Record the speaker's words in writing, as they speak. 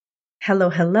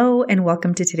Hello, and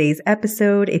welcome to today's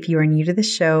episode. If you are new to the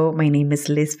show, my name is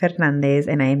Liz Fernandez,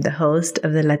 and I am the host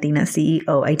of the Latina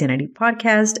CEO Identity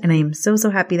Podcast, and I am so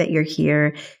happy that you're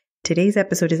here. Today's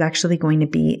episode is actually going to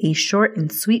be a short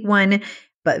and sweet one,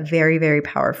 but very, very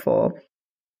powerful.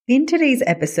 In today's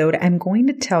episode, I'm going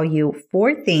to tell you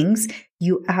 4 things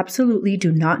you absolutely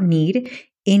do not need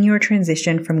in your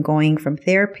transition from going from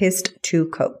therapist to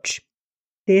coach.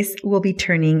 This will be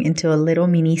turning into a little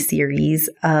mini series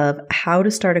of how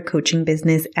to start a coaching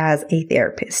business as a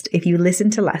therapist. If you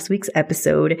listened to last week's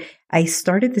episode, I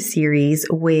started the series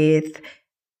with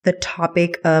the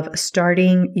topic of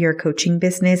starting your coaching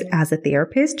business as a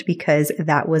therapist because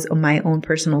that was my own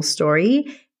personal story.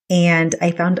 And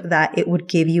I found that it would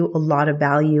give you a lot of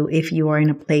value if you are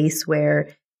in a place where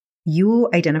you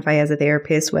identify as a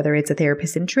therapist, whether it's a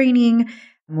therapist in training,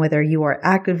 whether you are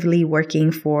actively working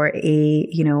for a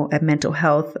mental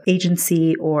health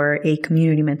agency or a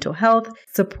community mental health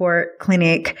support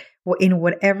clinic, in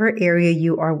whatever area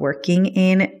you are working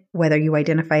in, whether you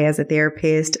identify as a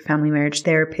therapist, family marriage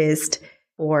therapist,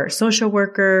 or social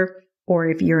worker, or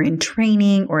if you're in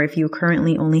training, or if you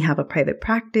currently only have a private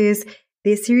practice,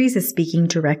 this series is speaking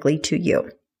directly to you.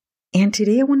 And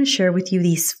today I want to share with you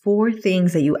these 4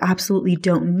 things that you absolutely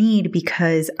don't need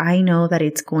because I know that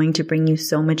it's going to bring you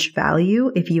so much value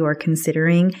if you are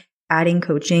considering adding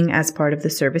coaching as part of the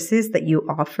services that you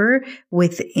offer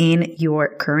within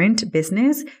your current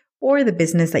business or the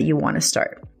business that you want to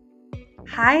start.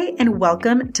 Hi, and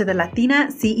welcome to the Latina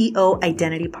CEO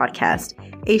Identity Podcast,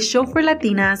 a show for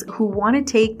Latinas who want to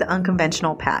take the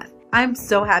unconventional path. I'm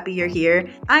so happy you're here.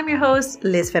 I'm your host,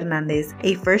 Liz Fernandez,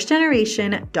 a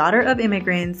first-generation daughter of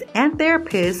immigrants and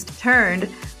therapist turned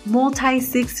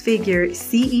multi-6-figure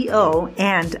CEO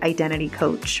and identity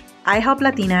coach. I help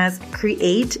Latinas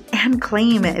create and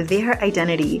claim their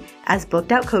identity as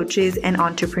booked-out coaches and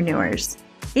entrepreneurs.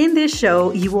 In this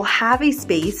show, you will have a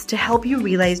space to help you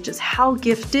realize just how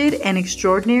gifted and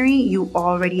extraordinary you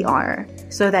already are,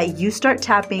 so that you start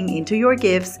tapping into your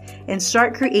gifts and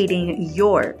start creating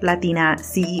your Latina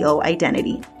CEO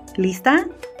identity. Lista?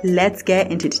 Let's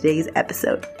get into today's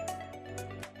episode.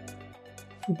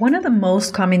 One of the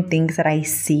most common things that I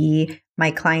see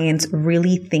my clients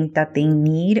really think that they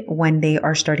need when they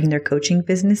are starting their coaching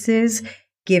businesses,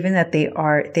 given that they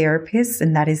are therapists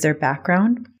and that is their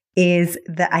background, is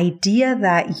the idea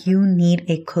that you need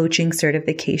a coaching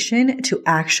certification to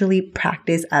actually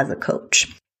practice as a coach.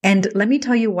 And let me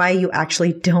tell you why you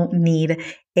actually don't need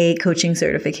a coaching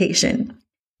certification.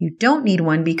 You don't need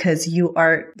one because you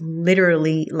are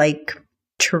literally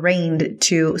trained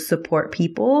to support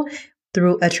people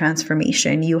through a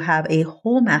transformation. You have a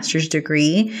whole master's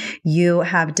degree. You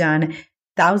have done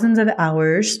thousands of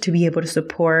hours to be able to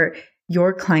support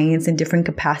your clients in different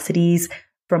capacities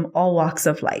from all walks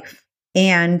of life.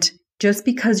 And just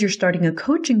because you're starting a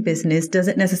coaching business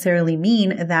doesn't necessarily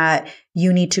mean that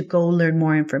you need to go learn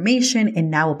more information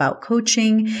and now about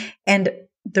coaching. And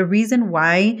the reason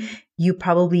why you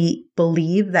probably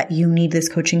believe that you need this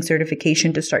coaching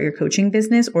certification to start your coaching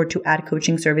business or to add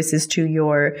coaching services to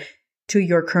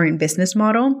your current business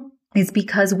model is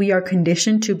because we are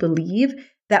conditioned to believe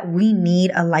that we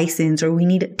need a license or we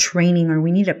need training or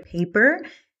we need a paper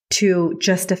to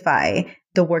justify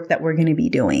the work that we're going to be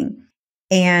doing.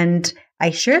 And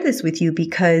I share this with you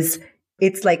because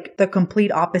it's like the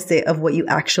complete opposite of what you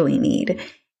actually need.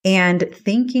 And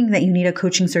thinking that you need a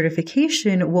coaching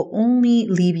certification will only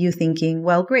leave you thinking,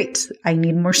 well, great, I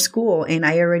need more school and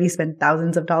I already spent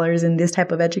thousands of dollars in this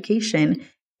type of education.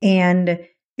 And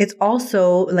it's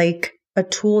also like a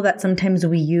tool that sometimes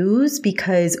we use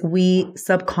because we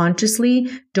subconsciously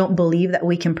don't believe that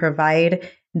we can provide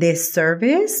this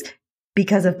service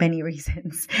because of many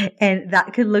reasons. And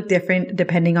that could look different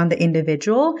depending on the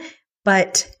individual.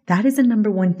 But that is the number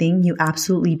one thing you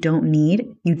absolutely don't need.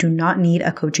 You do not need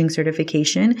a coaching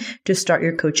certification to start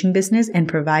your coaching business and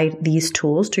provide these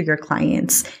tools to your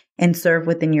clients and serve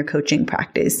within your coaching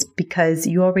practice because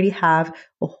you already have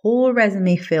a whole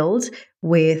resume filled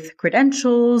with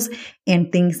credentials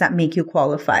and things that make you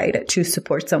qualified to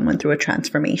support someone through a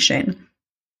transformation.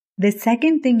 The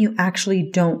second thing you actually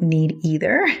don't need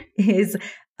either is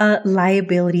a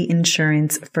liability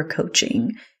insurance for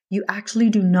coaching. You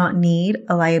actually do not need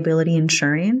a liability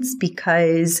insurance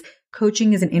because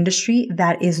coaching is an industry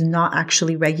that is not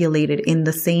actually regulated in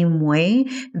the same way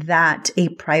that a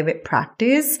private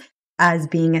practice, as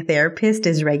being a therapist,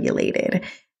 is regulated.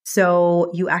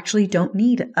 So you actually don't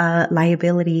need a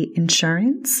liability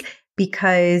insurance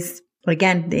because,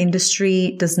 again, the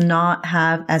industry does not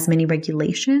have as many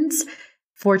regulations,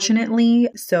 fortunately.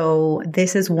 So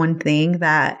this is one thing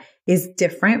that is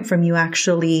different from you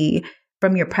actually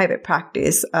from your private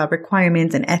practice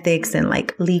requirements and ethics and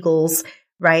like legals,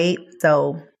 right?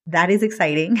 So that is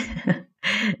exciting.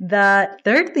 The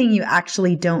third thing you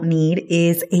actually don't need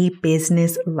is a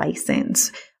business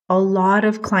license. A lot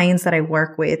of clients that I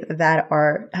work with that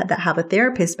have a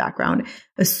therapist background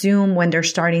assume when they're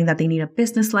starting that they need a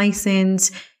business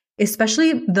license,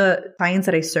 especially the clients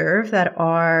that I serve that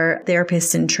are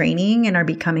therapists in training and are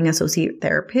becoming associate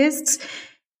therapists.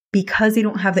 Because they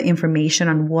don't have the information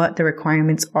on what the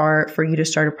requirements are for you to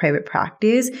start a private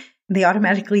practice, they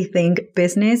automatically think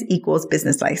business equals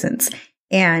business license.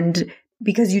 And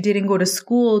because you didn't go to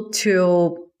school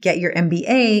to get your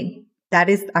MBA, that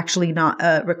is actually not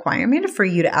a requirement for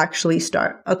you to actually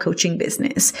start a coaching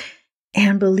business.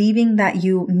 And believing that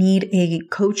you need a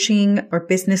coaching or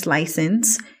business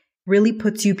license really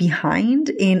puts you behind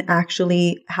in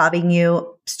actually having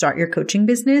you start your coaching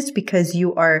business, because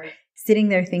you are sitting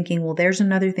there thinking, well, there's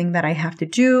another thing that I have to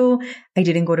do. I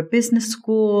didn't go to business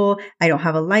school. I don't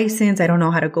have a license. I don't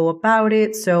know how to go about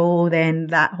it. So then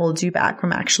that holds you back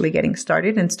from actually getting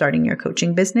started and starting your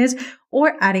coaching business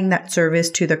or adding that service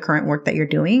to the current work that you're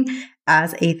doing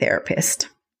as a therapist.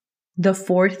 The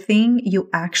fourth thing you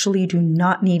actually do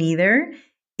not need either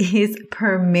is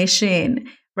permission,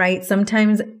 right?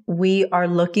 Sometimes we are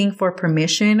looking for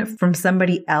permission from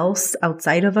somebody else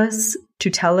outside of us to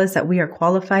tell us that we are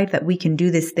qualified, that we can do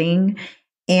this thing.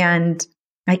 And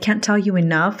I can't tell you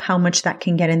enough how much that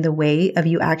can get in the way of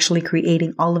you actually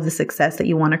creating all of the success that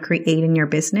you want to create in your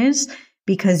business,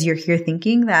 because you're here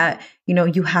thinking that,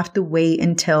 you have to wait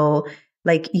until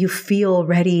like you feel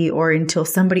ready or until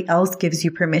somebody else gives you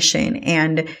permission.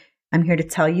 And I'm here to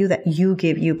tell you that you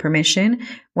give you permission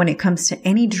when it comes to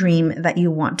any dream that you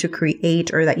want to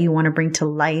create or that you want to bring to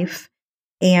life.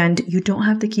 And you don't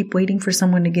have to keep waiting for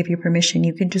someone to give you permission.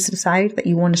 You can just decide that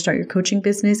you want to start your coaching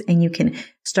business, and you can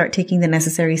start taking the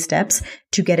necessary steps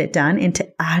to get it done and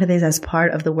to add this as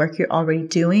part of the work you're already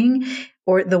doing,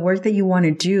 or the work that you want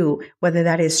to do, whether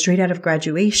that is straight out of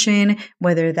graduation,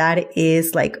 whether that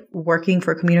is like working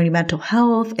for community mental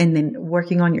health and then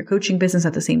working on your coaching business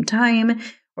at the same time,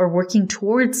 or working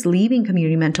towards leaving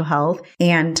community mental health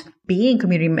and being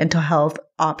community mental health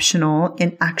optional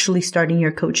and actually starting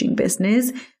your coaching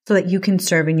business so that you can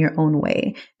serve in your own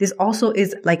way. This also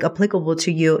is like applicable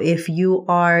to you if you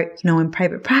are, in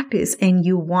private practice and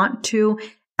you want to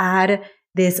add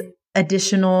this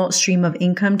additional stream of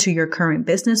income to your current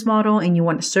business model and you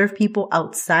want to serve people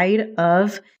outside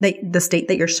of the state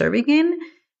that you're serving in.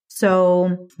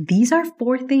 So these are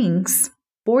four things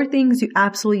you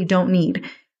absolutely don't need.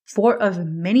 4 of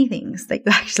many things that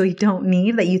you actually don't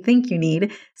need that you think you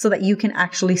need so that you can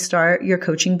actually start your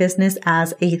coaching business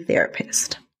as a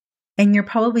therapist. And you're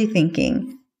probably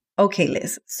thinking, okay,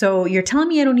 Liz, so you're telling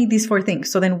me I don't need these 4 things.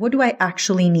 So then what do I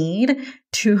actually need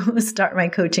to start my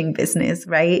coaching business,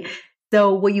 right?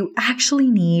 So what you actually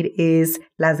need is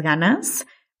las ganas,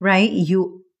 right?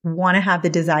 You want to have the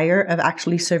desire of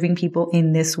actually serving people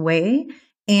in this way.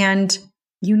 And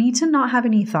you need to not have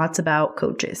any thoughts about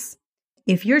coaches.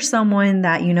 If you're someone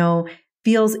that,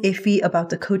 feels iffy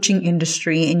about the coaching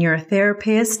industry and you're a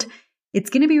therapist, it's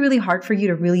going to be really hard for you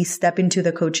to really step into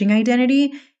the coaching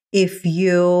identity if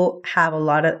you have a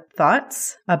lot of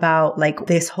thoughts about like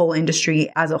this whole industry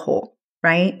as a whole,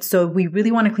 right? So we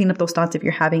really want to clean up those thoughts if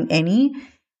you're having any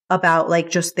about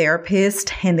like just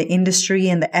therapist and the industry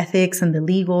and the ethics and the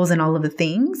legals and all of the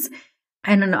things.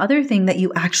 And another thing that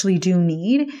you actually do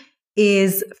need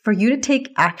is for you to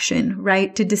take action,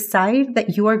 right? To decide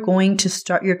that you are going to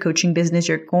start your coaching business.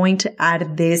 You're going to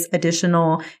add this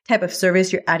additional type of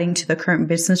service you're adding to the current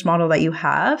business model that you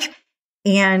have.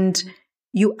 And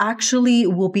you actually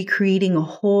will be creating a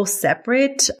whole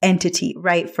separate entity,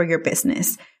 right, for your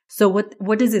business. So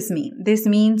what does this mean? This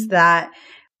means that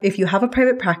if you have a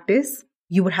private practice,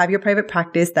 you would have your private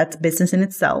practice that's business in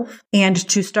itself. And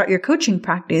to start your coaching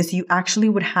practice, you actually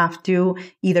would have to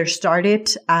either start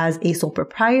it as a sole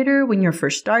proprietor when you're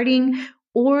first starting,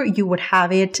 or you would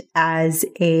have it as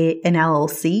an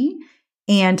LLC.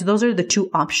 And those are the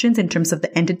 2 options in terms of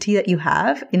the entity that you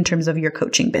have in terms of your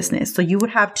coaching business. So you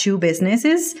would have 2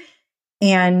 businesses,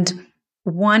 and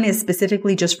one is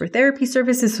specifically just for therapy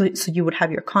services. So you would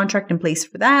have your contract in place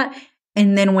for that.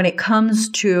 And then when it comes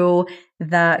to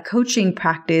the coaching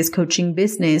practice, coaching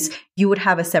business, you would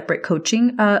have a separate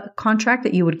coaching contract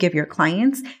that you would give your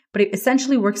clients. But it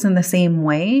essentially works in the same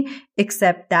way,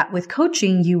 except that with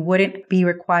coaching, you wouldn't be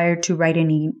required to write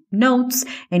any notes,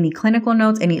 any clinical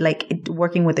notes, any like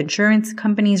working with insurance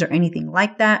companies or anything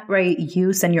like that, right?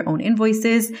 You send your own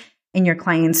invoices and your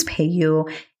clients pay you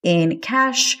in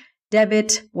cash,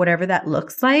 debit, whatever that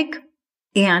looks like.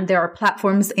 And there are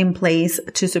platforms in place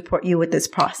to support you with this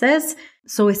process.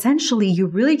 So essentially, you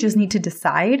really just need to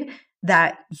decide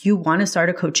that you want to start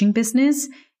a coaching business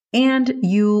and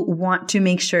you want to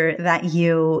make sure that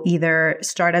you either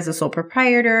start as a sole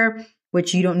proprietor,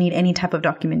 which you don't need any type of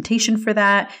documentation for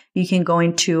that. You can go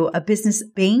into a business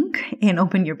bank and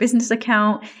open your business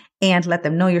account and let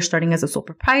them know you're starting as a sole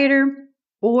proprietor.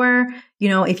 Or,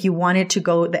 if you wanted to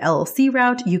go the LLC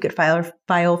route, you could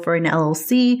file for an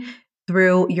LLC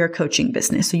through your coaching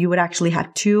business. So you would actually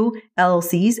have 2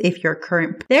 LLCs if your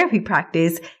current therapy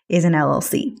practice is an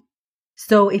LLC.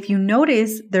 So if you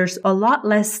notice, there's a lot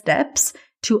less steps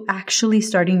to actually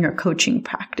starting your coaching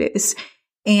practice.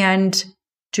 And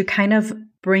to kind of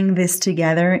bring this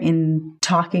together in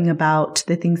talking about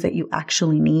the things that you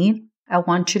actually need, I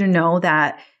want you to know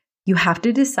that you have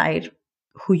to decide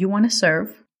who you want to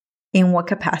serve, in what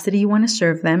capacity you want to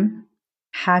serve them,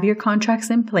 have your contracts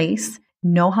in place,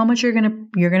 know how much you're going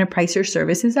to price your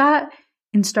services at,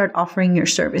 and start offering your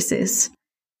services.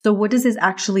 So what does this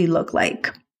actually look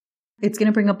like? It's going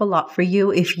to bring up a lot for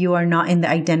you if you are not in the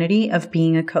identity of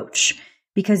being a coach.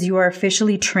 Because you are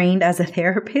officially trained as a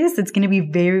therapist, it's going to be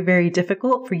very, very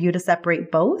difficult for you to separate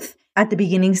both at the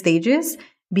beginning stages.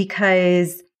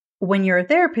 Because when you're a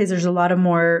therapist, there's a lot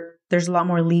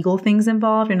more legal things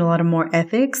involved and a lot of more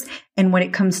ethics. And when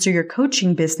it comes to your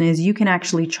coaching business, you can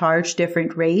actually charge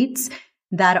different rates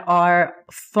that are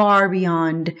far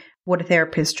beyond what a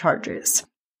therapist charges.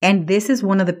 And this is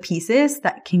one of the pieces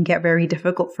that can get very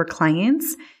difficult for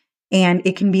clients. And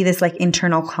it can be this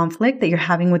internal conflict that you're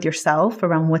having with yourself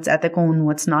around what's ethical and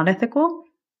what's not ethical.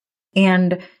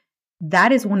 And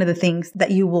that is one of the things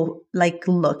that you will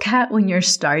look at when you're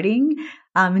starting.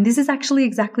 And this is actually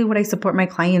exactly what I support my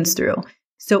clients through.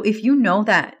 So if you know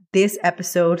that this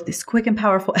episode, this quick and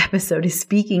powerful episode is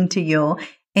speaking to you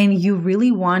and you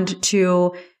really want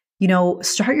to,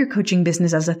 start your coaching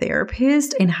business as a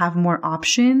therapist and have more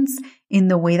options in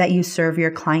the way that you serve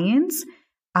your clients,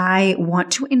 I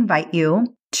want to invite you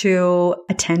to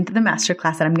attend the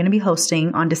masterclass that I'm going to be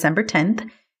hosting on December 10th.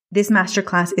 This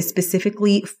masterclass is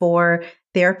specifically for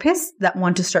therapists that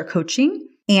want to start coaching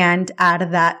and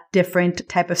add that different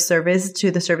type of service to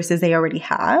the services they already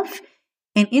have.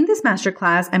 And in this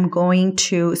masterclass, I'm going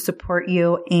to support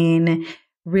you in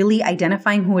really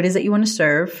identifying who it is that you want to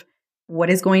serve, what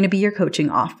is going to be your coaching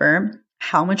offer,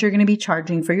 how much you're going to be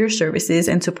charging for your services,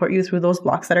 and support you through those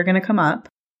blocks that are going to come up.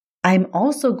 I'm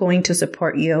also going to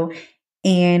support you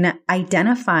in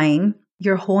identifying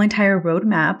your whole entire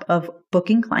roadmap of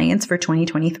booking clients for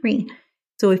 2023.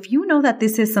 So if you know that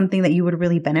this is something that you would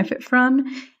really benefit from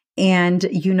and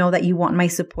you know that you want my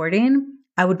support in,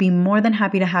 I would be more than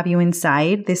happy to have you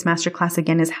inside. This masterclass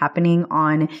again is happening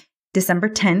on December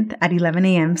 10th at 11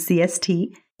 a.m.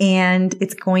 CST. And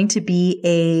it's going to be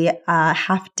a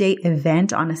half-day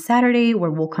event on a Saturday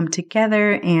where we'll come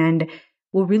together and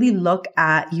we'll really look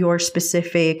at your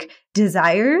specific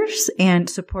desires and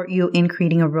support you in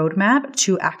creating a roadmap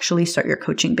to actually start your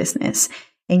coaching business.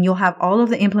 And you'll have all of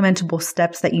the implementable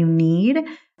steps that you need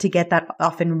to get that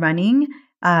off and running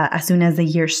as soon as the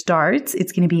year starts.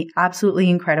 It's going to be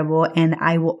absolutely incredible. And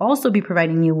I will also be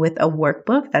providing you with a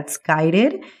workbook that's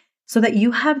guided so that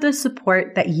you have the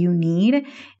support that you need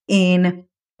in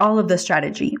all of the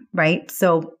strategy, right?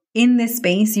 So in this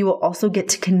space, you will also get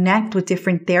to connect with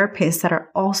different therapists that are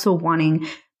also wanting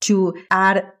to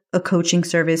add a coaching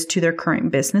service to their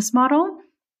current business model.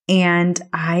 And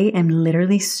I am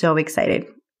literally so excited.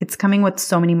 It's coming with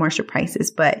so many more surprises.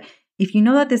 But if you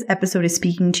know that this episode is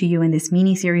speaking to you and this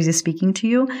mini series is speaking to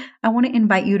you, I want to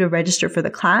invite you to register for the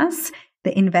class.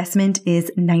 The investment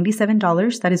is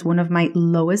 $97. That is one of my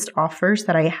lowest offers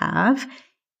that I have.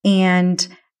 And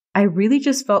I really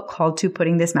just felt called to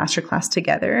putting this masterclass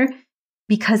together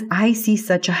because I see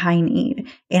such a high need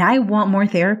and I want more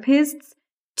therapists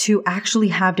to actually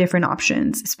have different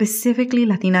options, specifically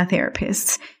Latina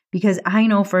therapists, because I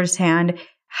know firsthand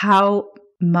how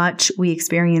much we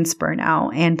experience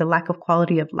burnout and the lack of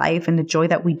quality of life and the joy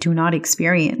that we do not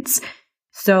experience.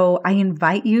 So I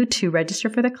invite you to register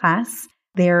for the class.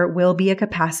 There will be a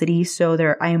capacity. So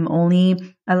I am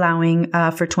only allowing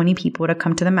for 20 people to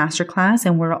come to the masterclass,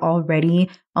 and we're already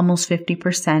almost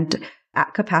 50%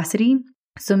 at capacity.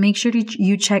 So make sure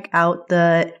you check out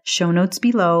the show notes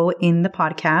below in the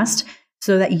podcast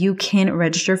so that you can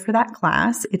register for that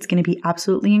class. It's going to be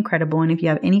absolutely incredible. And if you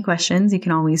have any questions, you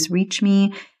can always reach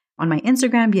me on my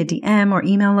Instagram via DM or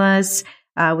email us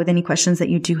with any questions that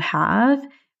you do have.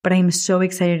 But I'm so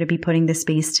excited to be putting this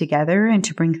space together and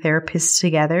to bring therapists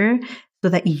together so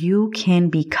that you can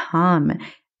become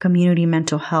community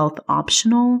mental health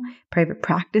optional, private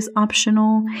practice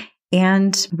optional,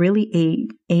 and really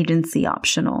agency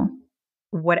optional.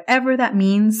 Whatever that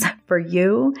means for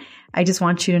you, I just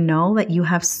want you to know that you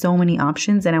have so many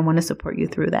options and I want to support you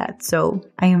through that. So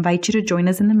I invite you to join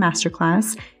us in the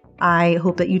masterclass. I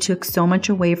hope that you took so much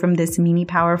away from this Mimi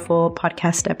Powerful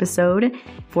podcast episode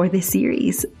for this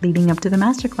series leading up to the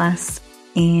masterclass.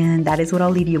 And that is what I'll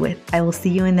leave you with. I will see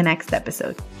you in the next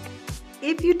episode.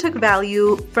 If you took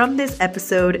value from this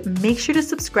episode, make sure to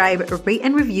subscribe, rate,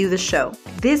 and review the show.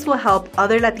 This will help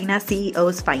other Latina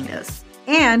CEOs find us.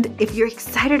 And if you're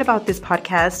excited about this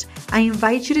podcast, I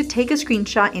invite you to take a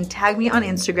screenshot and tag me on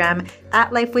Instagram at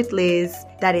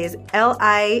LifeWithLiz. That is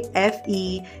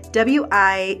LifeWithHliz.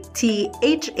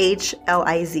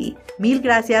 Mil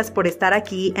gracias por estar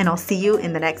aquí, and I'll see you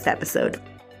in the next episode.